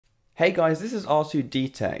Hey guys, this is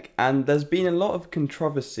R2D and there's been a lot of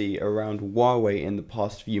controversy around Huawei in the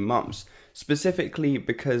past few months, specifically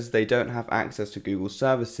because they don't have access to Google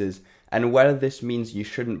services and whether this means you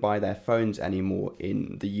shouldn't buy their phones anymore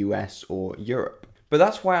in the US or Europe. But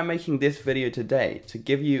that's why I'm making this video today, to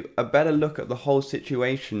give you a better look at the whole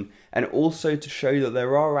situation and also to show that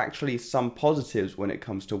there are actually some positives when it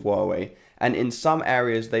comes to Huawei, and in some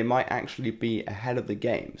areas they might actually be ahead of the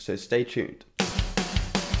game, so stay tuned.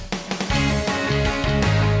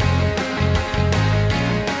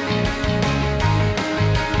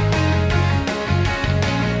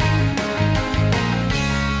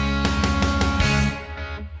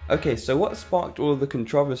 Okay, so what sparked all of the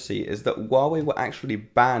controversy is that Huawei were actually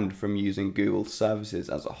banned from using Google services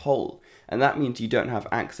as a whole, and that means you don't have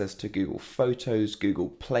access to Google Photos, Google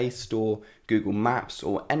Play Store, Google Maps,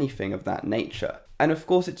 or anything of that nature. And of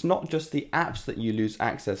course, it's not just the apps that you lose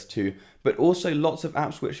access to, but also lots of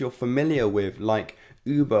apps which you're familiar with, like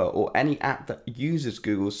Uber or any app that uses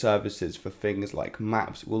Google services for things like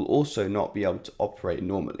Maps will also not be able to operate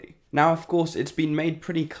normally. Now, of course, it's been made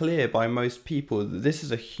pretty clear by most people that this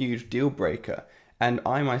is a huge deal breaker, and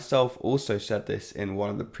I myself also said this in one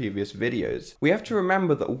of the previous videos. We have to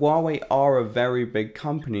remember that Huawei are a very big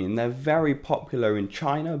company and they're very popular in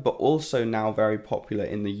China, but also now very popular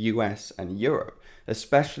in the US and Europe,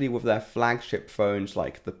 especially with their flagship phones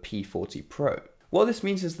like the P40 Pro. What this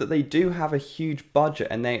means is that they do have a huge budget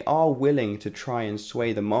and they are willing to try and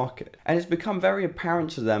sway the market. And it's become very apparent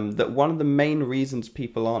to them that one of the main reasons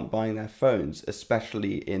people aren't buying their phones,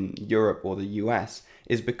 especially in Europe or the US,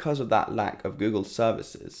 is because of that lack of Google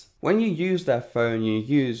services. When you use their phone, you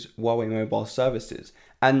use Huawei mobile services.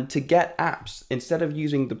 And to get apps, instead of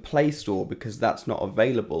using the Play Store because that's not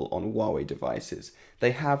available on Huawei devices,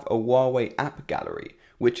 they have a Huawei App Gallery,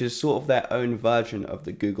 which is sort of their own version of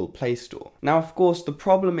the Google Play Store. Now, of course, the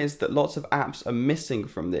problem is that lots of apps are missing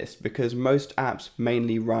from this because most apps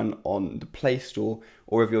mainly run on the Play Store,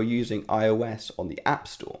 or if you're using iOS, on the App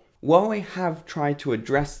Store. Huawei have tried to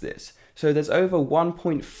address this, so there's over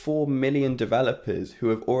 1.4 million developers who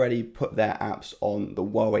have already put their apps on the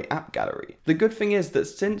Huawei App Gallery. The good thing is that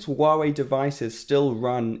since Huawei devices still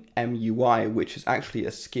run MUI, which is actually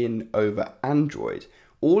a skin over Android,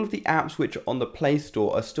 all of the apps which are on the Play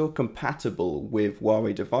Store are still compatible with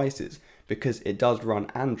Huawei devices because it does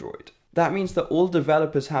run Android. That means that all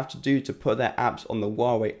developers have to do to put their apps on the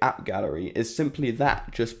Huawei App Gallery is simply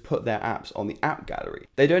that, just put their apps on the App Gallery.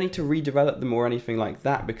 They don't need to redevelop them or anything like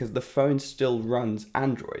that because the phone still runs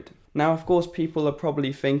Android. Now, of course, people are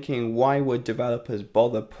probably thinking, why would developers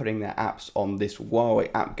bother putting their apps on this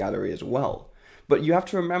Huawei App Gallery as well? But you have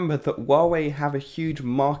to remember that Huawei have a huge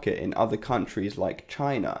market in other countries like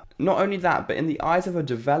China. Not only that, but in the eyes of a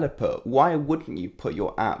developer, why wouldn't you put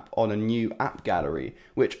your app on a new app gallery,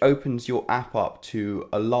 which opens your app up to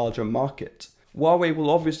a larger market? Huawei will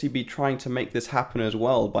obviously be trying to make this happen as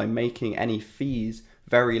well by making any fees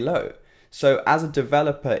very low. So as a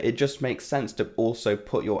developer, it just makes sense to also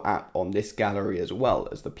put your app on this gallery as well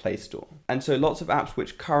as the Play Store. And so lots of apps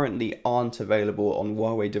which currently aren't available on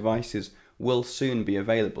Huawei devices will soon be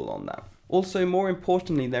available on that. Also, more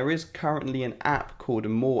importantly, there is currently an app called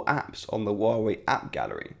Amor Apps on the Huawei App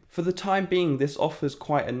Gallery. For the time being, this offers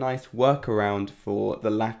quite a nice workaround for the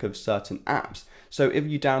lack of certain apps. So if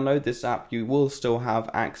you download this app, you will still have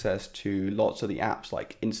access to lots of the apps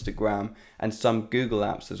like Instagram and some Google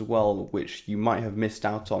apps as well, which you might have missed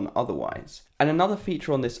out on otherwise. And another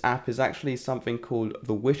feature on this app is actually something called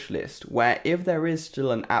the wish list, where if there is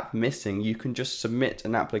still an app missing, you can just submit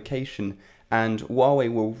an application and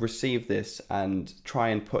Huawei will receive this and try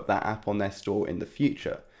and put that app on their store in the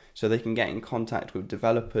future. So they can get in contact with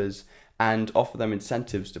developers and offer them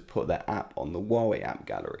incentives to put their app on the Huawei App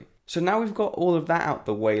Gallery. So now we've got all of that out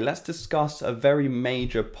the way, let's discuss a very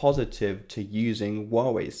major positive to using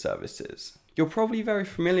Huawei services. You're probably very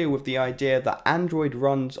familiar with the idea that Android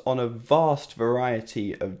runs on a vast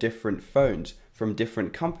variety of different phones from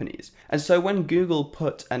different companies. And so when Google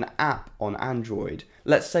put an app on Android,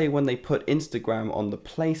 let's say when they put Instagram on the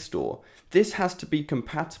Play Store, this has to be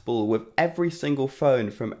compatible with every single phone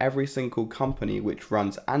from every single company which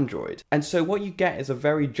runs Android. And so what you get is a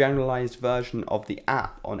very generalized version of the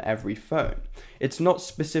app on every phone. It's not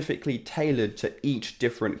specifically tailored to each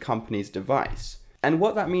different company's device. And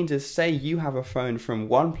what that means is, say you have a phone from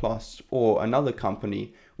OnePlus or another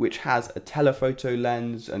company which has a telephoto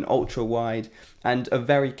lens, an ultra wide, and a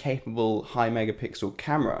very capable high megapixel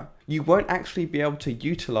camera, you won't actually be able to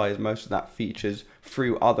utilize most of that features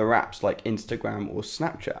through other apps like Instagram or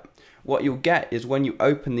Snapchat. What you'll get is when you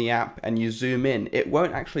open the app and you zoom in, it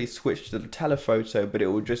won't actually switch to the telephoto, but it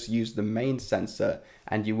will just use the main sensor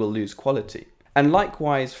and you will lose quality. And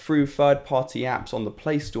likewise, through third-party apps on the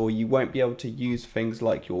Play Store, you won't be able to use things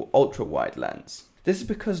like your ultra-wide lens. This is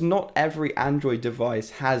because not every Android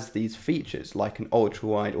device has these features like an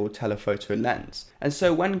ultra-wide or telephoto lens. And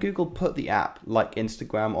so when Google put the app, like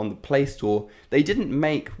Instagram, on the Play Store, they didn't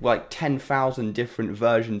make like 10,000 different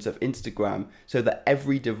versions of Instagram so that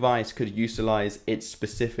every device could utilize its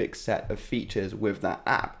specific set of features with that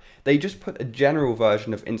app. They just put a general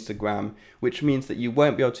version of Instagram, which means that you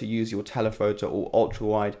won't be able to use your telephoto or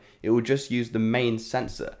ultra-wide, it will just use the main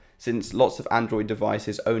sensor, since lots of Android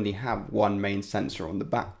devices only have one main sensor on the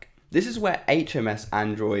back. This is where HMS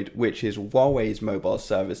Android, which is Huawei's mobile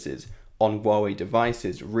services on Huawei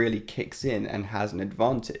devices, really kicks in and has an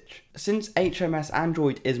advantage. Since HMS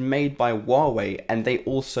Android is made by Huawei and they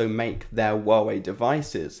also make their Huawei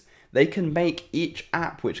devices, they can make each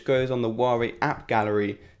app which goes on the Huawei App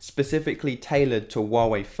Gallery specifically tailored to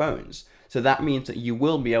Huawei phones. So that means that you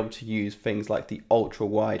will be able to use things like the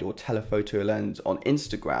ultra-wide or telephoto lens on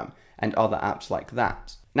Instagram and other apps like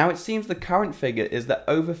that. Now it seems the current figure is that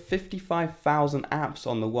over 55,000 apps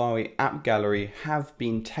on the Huawei App Gallery have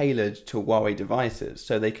been tailored to Huawei devices,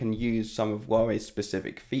 so they can use some of Huawei's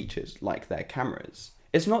specific features like their cameras.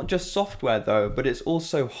 It's not just software though, but it's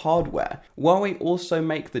also hardware. Huawei also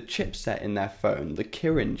make the chipset in their phone, the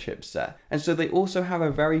Kirin chipset, and so they also have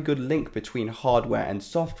a very good link between hardware and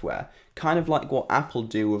software, kind of like what Apple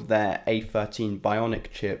do with their A13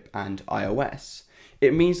 Bionic chip and iOS.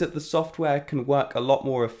 It means that the software can work a lot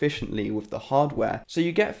more efficiently with the hardware, so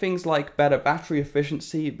you get things like better battery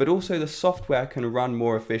efficiency, but also the software can run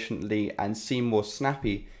more efficiently and seem more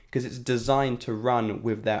snappy because it's designed to run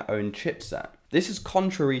with their own chipset. This is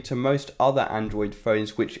contrary to most other Android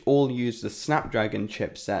phones which all use the Snapdragon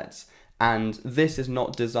chipsets, and this is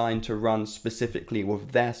not designed to run specifically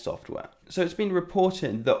with their software. So it's been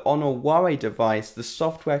reported that on a Huawei device, the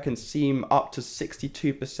software can seem up to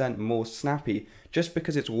 62% more snappy just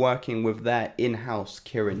because it's working with their in-house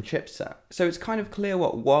Kirin chipset. So it's kind of clear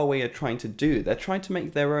what Huawei are trying to do. They're trying to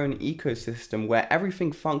make their own ecosystem where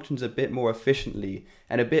everything functions a bit more efficiently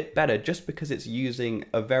and a bit better just because it's using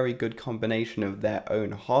a very good combination of their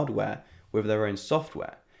own hardware with their own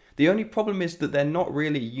software. The only problem is that they're not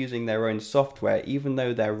really using their own software even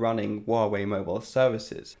though they're running Huawei mobile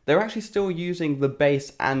services. They're actually still using the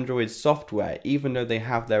base Android software even though they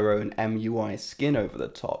have their own MUI skin over the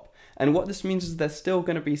top. And what this means is there's still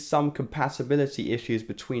going to be some compatibility issues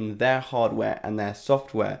between their hardware and their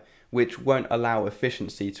software, which won't allow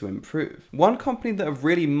efficiency to improve. One company that have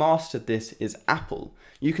really mastered this is Apple.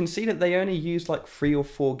 You can see that they only use like 3 or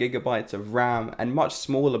 4 gigabytes of RAM and much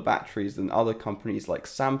smaller batteries than other companies like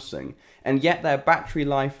Samsung, and yet their battery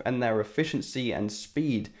life and their efficiency and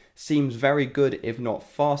speed seems very good if not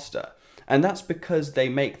faster. And that's because they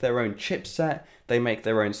make their own chipset, they make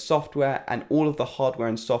their own software, and all of the hardware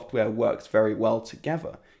and software works very well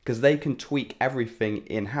together because they can tweak everything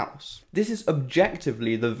in-house. This is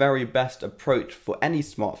objectively the very best approach for any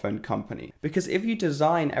smartphone company, because if you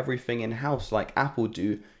design everything in-house like Apple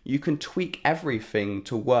do, you can tweak everything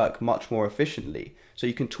to work much more efficiently. So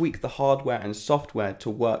you can tweak the hardware and software to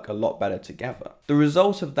work a lot better together. The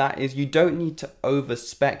result of that is you don't need to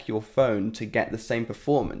over-spec your phone to get the same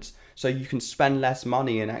performance. So you can spend less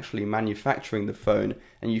money in actually manufacturing the phone,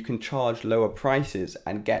 and you can charge lower prices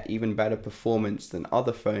and get even better performance than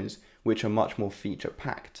other phones which are much more feature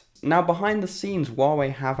packed. Now behind the scenes,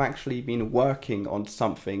 Huawei have actually been working on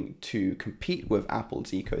something to compete with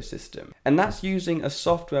Apple's ecosystem, and that's using a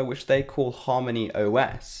software which they call Harmony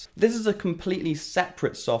OS. This is a completely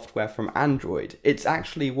separate software from Android. It's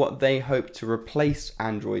actually what they hope to replace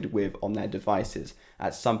Android with on their devices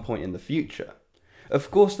at some point in the future. Of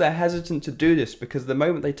course, they're hesitant to do this because the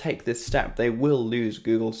moment they take this step, they will lose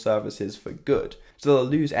Google services for good. So they'll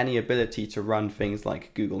lose any ability to run things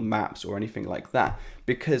like Google Maps or anything like that,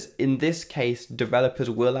 because in this case, developers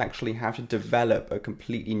will actually have to develop a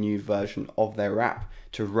completely new version of their app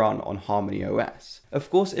to run on Harmony OS. Of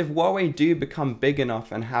course, if Huawei do become big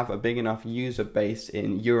enough and have a big enough user base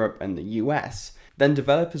in Europe and the US, then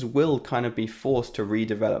developers will kind of be forced to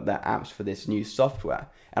redevelop their apps for this new software.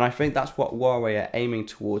 and I think that's what Huawei are aiming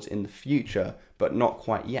towards in the future, but not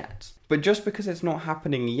quite yet. But just because it's not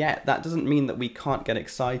happening yet, that doesn't mean that we can't get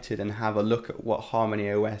excited and have a look at what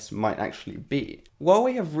Harmony OS might actually be.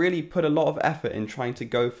 Huawei have really put a lot of effort in trying to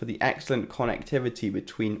go for the excellent connectivity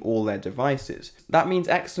between all their devices. That means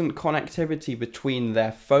excellent connectivity between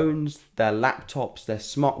their phones, their laptops, their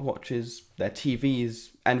smartwatches, their TVs,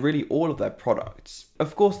 and really all of their products.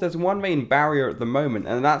 Of course, there's one main barrier at the moment,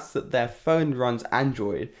 and that's that their phone runs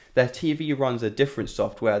Android, their TV runs a different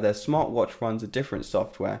software, their smartwatch runs a different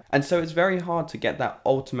software, and so it's very hard to get that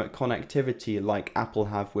ultimate connectivity like Apple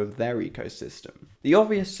have with their ecosystem. The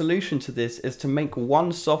obvious solution to this is to make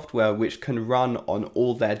one software which can run on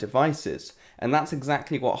all their devices, and that's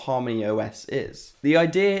exactly what Harmony OS is. The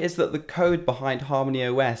idea is that the code behind Harmony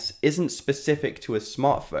OS isn't specific to a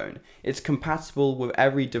smartphone, it's compatible with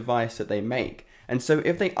every device that they make, and so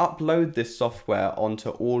if they upload this software onto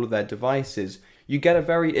all of their devices, you get a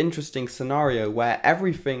very interesting scenario where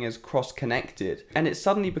everything is cross-connected, and it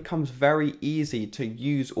suddenly becomes very easy to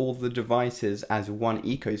use all the devices as one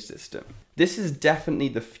ecosystem. This is definitely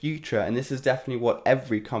the future, and this is definitely what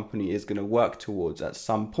every company is going to work towards at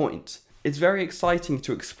some point. It's very exciting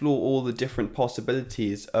to explore all the different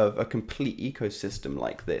possibilities of a complete ecosystem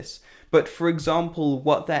like this. But for example,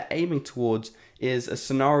 what they're aiming towards is a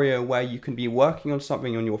scenario where you can be working on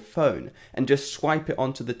something on your phone and just swipe it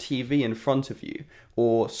onto the TV in front of you,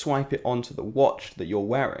 or swipe it onto the watch that you're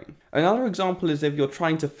wearing. Another example is if you're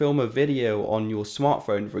trying to film a video on your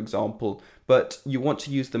smartphone, for example, but you want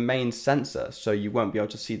to use the main sensor so you won't be able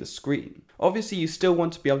to see the screen. Obviously, you still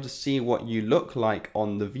want to be able to see what you look like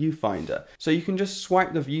on the viewfinder, so you can just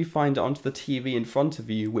swipe the viewfinder onto the TV in front of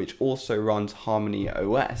you, which also runs Harmony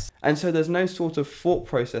OS. And so there's no sort of thought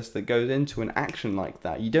process that goes into an action like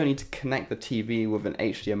that. You don't need to connect the TV with an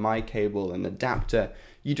HDMI cable and adapter,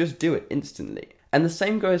 you just do it instantly. And the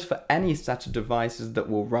same goes for any set of devices that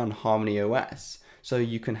will run Harmony OS. So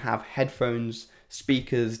you can have headphones,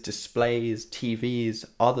 speakers, displays, TVs,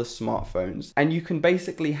 other smartphones, and you can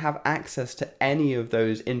basically have access to any of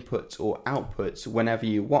those inputs or outputs whenever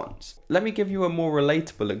you want. Let me give you a more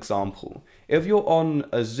relatable example. If you're on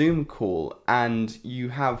a Zoom call and you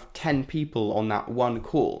have 10 people on that one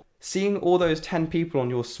call, seeing all those 10 people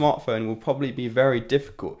on your smartphone will probably be very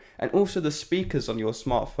difficult, and also the speakers on your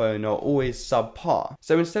smartphone are always subpar.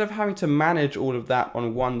 So instead of having to manage all of that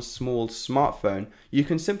on one small smartphone, you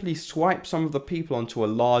can simply swipe some of the people onto a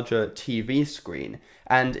larger TV screen,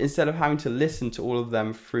 and instead of having to listen to all of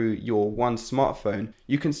them through your one smartphone,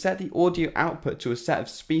 you can set the audio output to a set of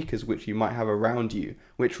speakers which you might have around you,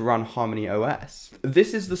 which run Harmony OS.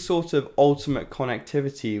 This is the sort of ultimate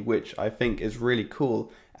connectivity which I think is really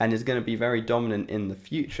cool and is going to be very dominant in the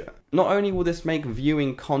future. Not only will this make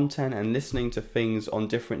viewing content and listening to things on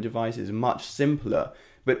different devices much simpler,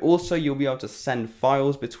 but also you'll be able to send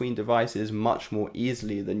files between devices much more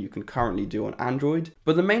easily than you can currently do on Android.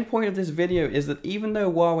 But the main point of this video is that even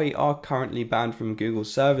though Huawei are currently banned from Google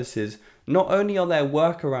services, not only are there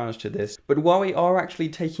workarounds to this, but Huawei are actually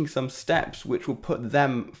taking some steps which will put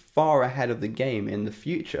them far ahead of the game in the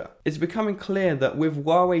future. It's becoming clear that with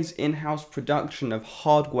Huawei's in-house production of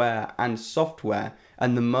hardware and software,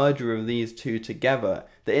 and the merger of these two together,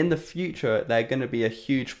 that in the future they're going to be a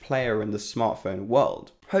huge player in the smartphone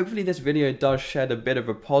world. Hopefully this video does shed a bit of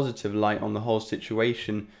a positive light on the whole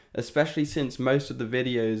situation, especially since most of the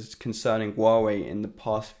videos concerning Huawei in the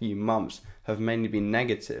past few months have mainly been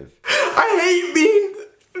negative. I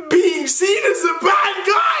hate being seen as a bad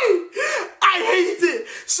guy! I hate it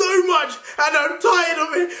so much and I'm tired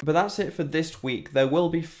of it! But that's it for this week. There will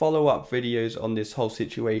be follow-up videos on this whole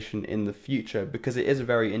situation in the future because it is a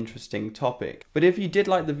very interesting topic. But if you did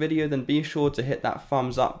like the video, then be sure to hit that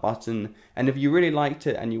thumbs up button, and if you really liked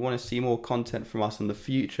it and you want to see more content from us in the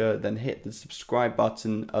future, then hit the subscribe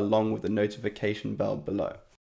button along with the notification bell below.